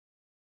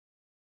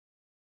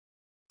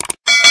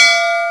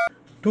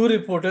Two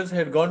reporters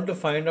had gone to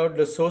find out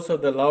the source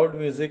of the loud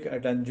music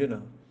at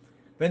Anjuna.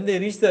 When they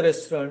reached the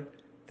restaurant,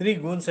 three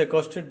goons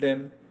accosted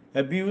them,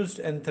 abused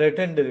and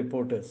threatened the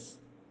reporters.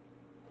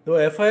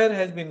 Though FIR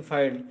has been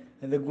filed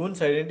and the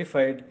goons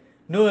identified,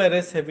 no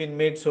arrests have been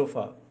made so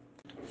far.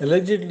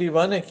 Allegedly,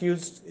 one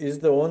accused is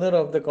the owner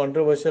of the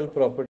controversial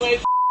property.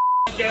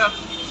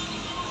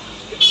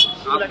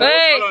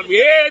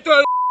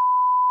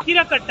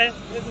 किरा कट्टा है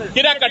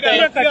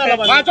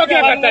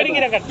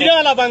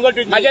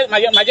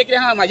माझ्या किरे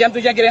हा माझ्या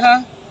तुझ्या किरे हा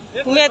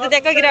तुम्ही आता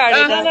त्याका किरा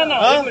आडे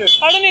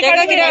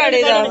त्याका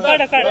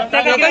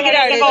किरा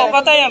आडे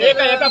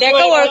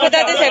त्याका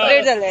ओळखता ते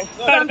सेपरेट झाले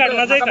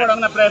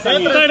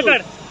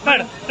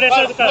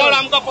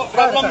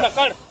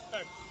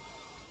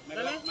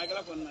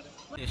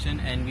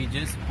And we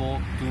just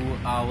spoke to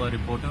our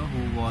reporter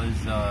who was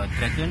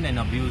threatened and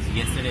abused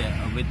yesterday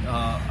with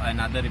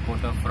another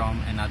reporter from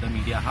another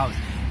media house.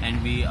 And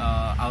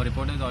our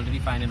reporter has already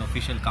filed an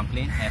official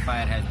complaint.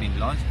 FIR has been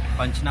lodged.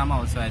 Panchnama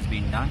also has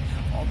been done.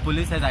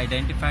 Police has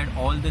identified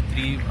all the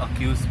three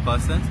accused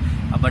persons.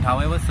 But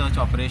however, search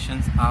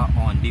operations are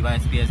on.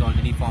 DYSP has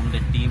already formed a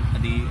team.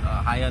 The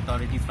high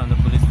authorities from the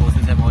police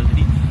forces have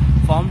already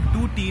formed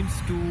two teams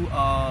to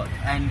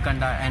and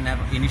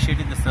have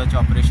initiated the search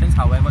operations.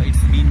 However,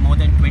 it's been more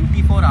than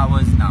 24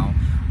 hours now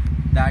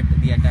that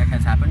the attack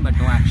has happened, but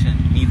no action.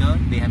 Neither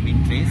they have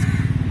been traced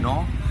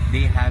nor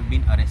they have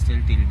been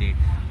arrested till date.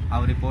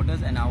 Our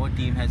reporters and our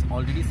team has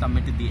already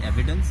submitted the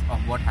evidence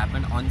of what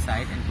happened on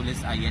site, and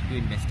police are yet to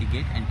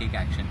investigate and take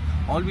action.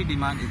 All we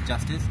demand is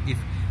justice.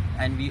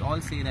 And we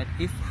all say that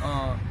if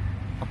a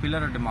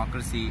pillar of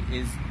democracy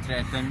is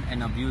threatened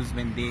and abused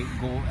when they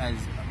go as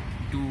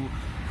to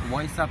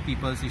voice up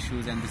people's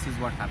issues, and this is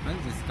what happens,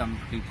 it's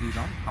completely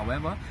wrong.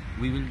 However,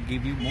 we will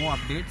give you more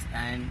updates,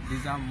 and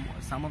these are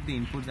some of the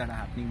inputs that are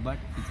happening, but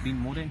it's been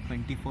more than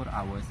 24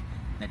 hours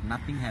that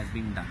nothing has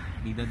been done.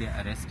 Neither they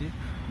are arrested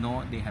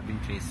nor they have been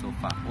traced so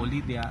far.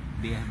 Only they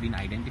have been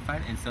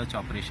identified and search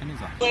operation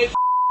is on.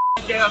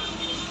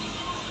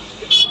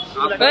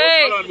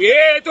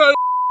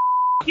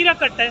 किरा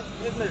कट्टा है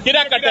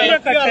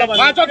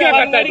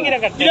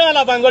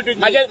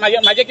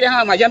माझ्या किरे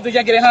हा माझ्या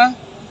तुझ्या किरे हा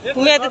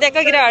तुम्ही आता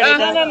त्याका किरा आडे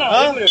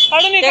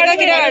त्याका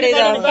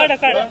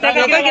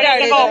किरा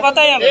आडे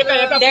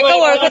त्याका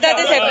ओळखता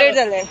ते सेपरेट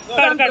झाले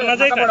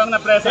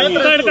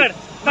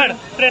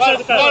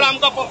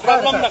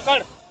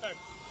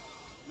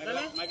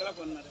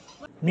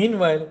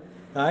Meanwhile,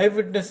 the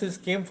eyewitnesses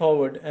came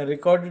forward and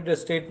recorded a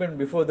statement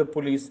before the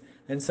police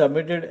and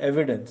submitted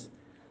evidence.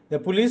 The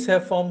police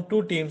have formed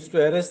two teams to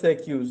arrest the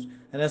accused,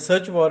 and a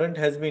search warrant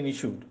has been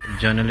issued.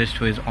 Journalist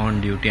who is on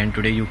duty, and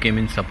today you came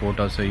in support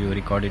also, you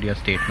recorded your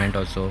statement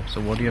also.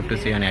 So what do you have to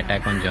say on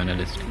attack on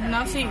journalists?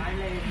 Now see,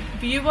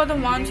 we were the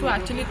ones who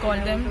actually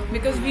called them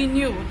because we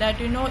knew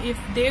that if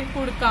they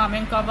could come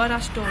and cover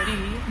our story,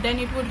 then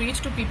it would reach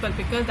to people,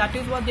 because that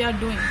is what they are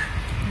doing.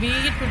 We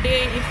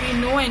today, if we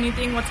know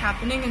anything what's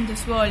happening in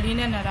this world, in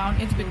and around,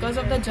 it's because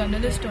of the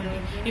journalists only.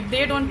 If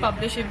they don't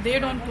publish, if they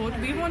don't put,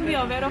 we won't be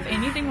aware of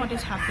anything what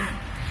is happening.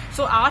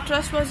 So our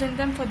trust was in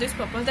them for this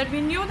purpose, that we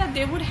knew that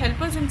they would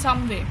help us in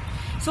some way.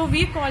 So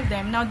we called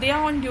them. Now they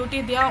are on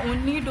duty, they are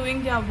only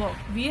doing their work.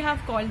 We have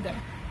called them.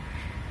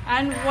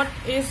 And what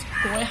is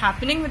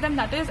happening with them,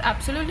 that is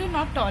absolutely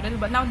not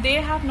tolerable. Now they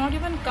have not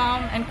even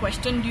come and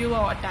questioned you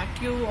or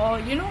attacked you or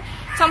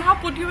somehow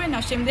put you in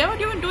a shame. They were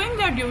even doing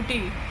their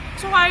duty.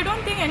 So I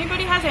don't think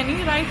anybody has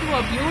any right to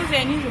abuse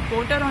any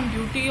reporter on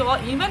duty or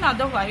even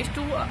otherwise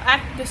to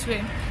act this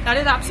way. That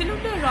is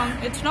absolutely wrong.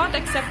 It's not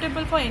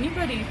acceptable for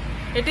anybody.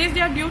 It is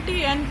their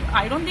duty, and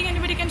I don't think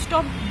anybody can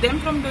stop them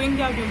from doing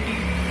their duty.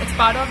 It's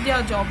part of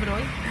their job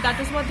role.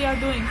 That is what they are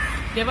doing.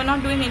 They were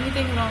not doing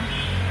anything wrong.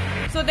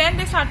 So then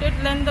the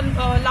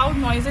loud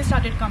noises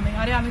started coming.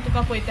 Are आमी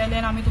तुका पळयतले,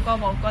 आमी तुका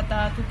वळखता,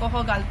 तू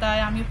कहो घालताय,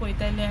 आमी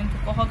पळयतले, तू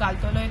कहो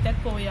घालतलोय तें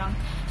पळोवया.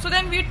 So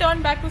then we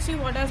turned back to see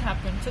what has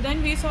happened. So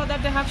then we saw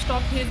that they have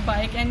stopped his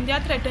bike and they are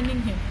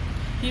threatening him.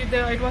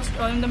 It was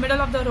in the middle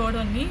of the road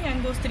only,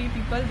 and those three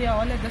people, they are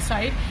all at the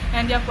side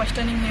and they are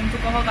questioning him, तू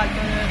कहो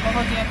घालतलोय,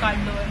 कहो कितें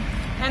काडलोय,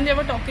 and they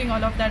were talking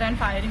all of that and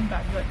firing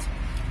backwards.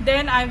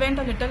 Then I went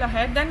a little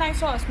ahead. Then I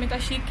saw Asmita.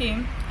 She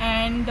came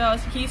and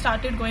he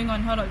started going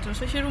on her also.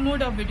 So she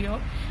removed her video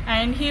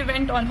and he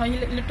went on her,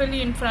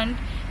 literally in front,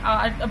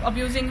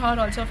 abusing her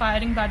also,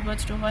 firing bad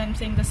words to her and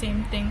saying the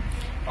same thing.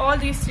 All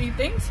these three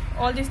things,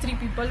 all these three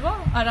people were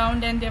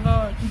around and they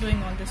were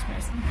doing all this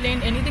mess.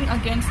 Playing anything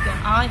against them.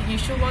 Our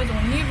issue was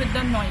only with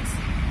the noise.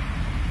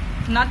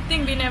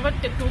 Nothing, we never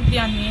took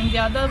their name. They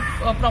are the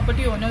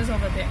property owners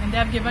over there and they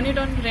have given it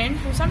on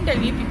rent to some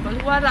Delhi people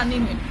who are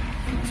running it.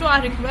 So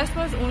our request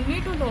was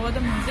only to lower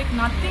the music,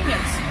 nothing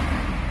else.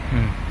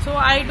 So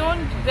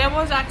there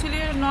was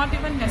actually not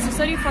even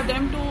necessary for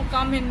them to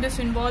come in this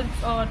involved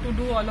to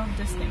do all of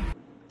this thing.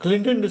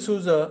 Clinton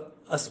D'Souza,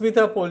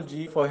 Asmita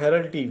Polji for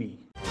Herald TV.